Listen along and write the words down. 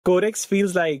Codex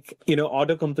feels like,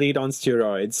 autocomplete on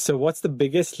steroids. So what's the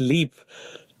biggest leap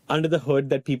under the hood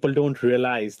that people don't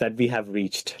realize that we have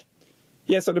reached?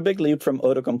 Yeah, so the big leap from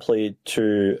autocomplete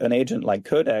to an agent like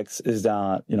Codex is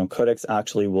that, Codex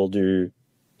actually will do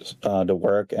the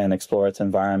work and explore its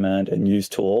environment and use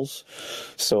tools.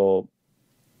 So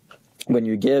when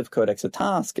you give Codex a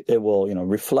task, it will,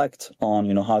 reflect on,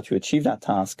 how to achieve that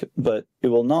task, but it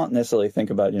will not necessarily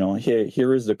think about,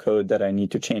 here is the code that I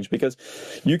need to change, because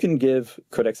you can give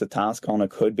Codex a task on a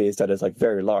code base that is like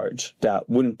very large, that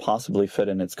wouldn't possibly fit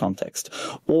in its context,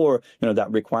 or,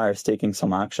 that requires taking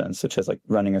some actions, such as like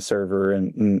running a server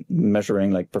and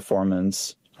measuring like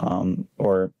performance,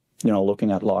 or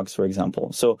looking at logs, for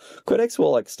example. So Codex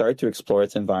will like start to explore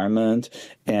its environment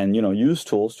and, use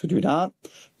tools to do that.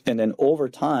 And then over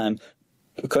time,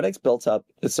 Codex builds up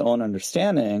its own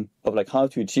understanding of like how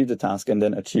to achieve the task, and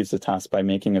then achieves the task by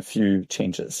making a few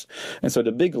changes. And so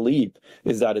the big leap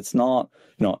is that it's not,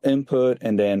 input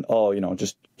and then,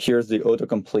 just here's the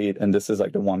autocomplete and this is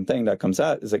like the one thing that comes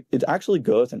out. Is like it actually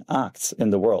goes and acts in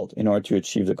the world in order to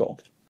achieve the goal.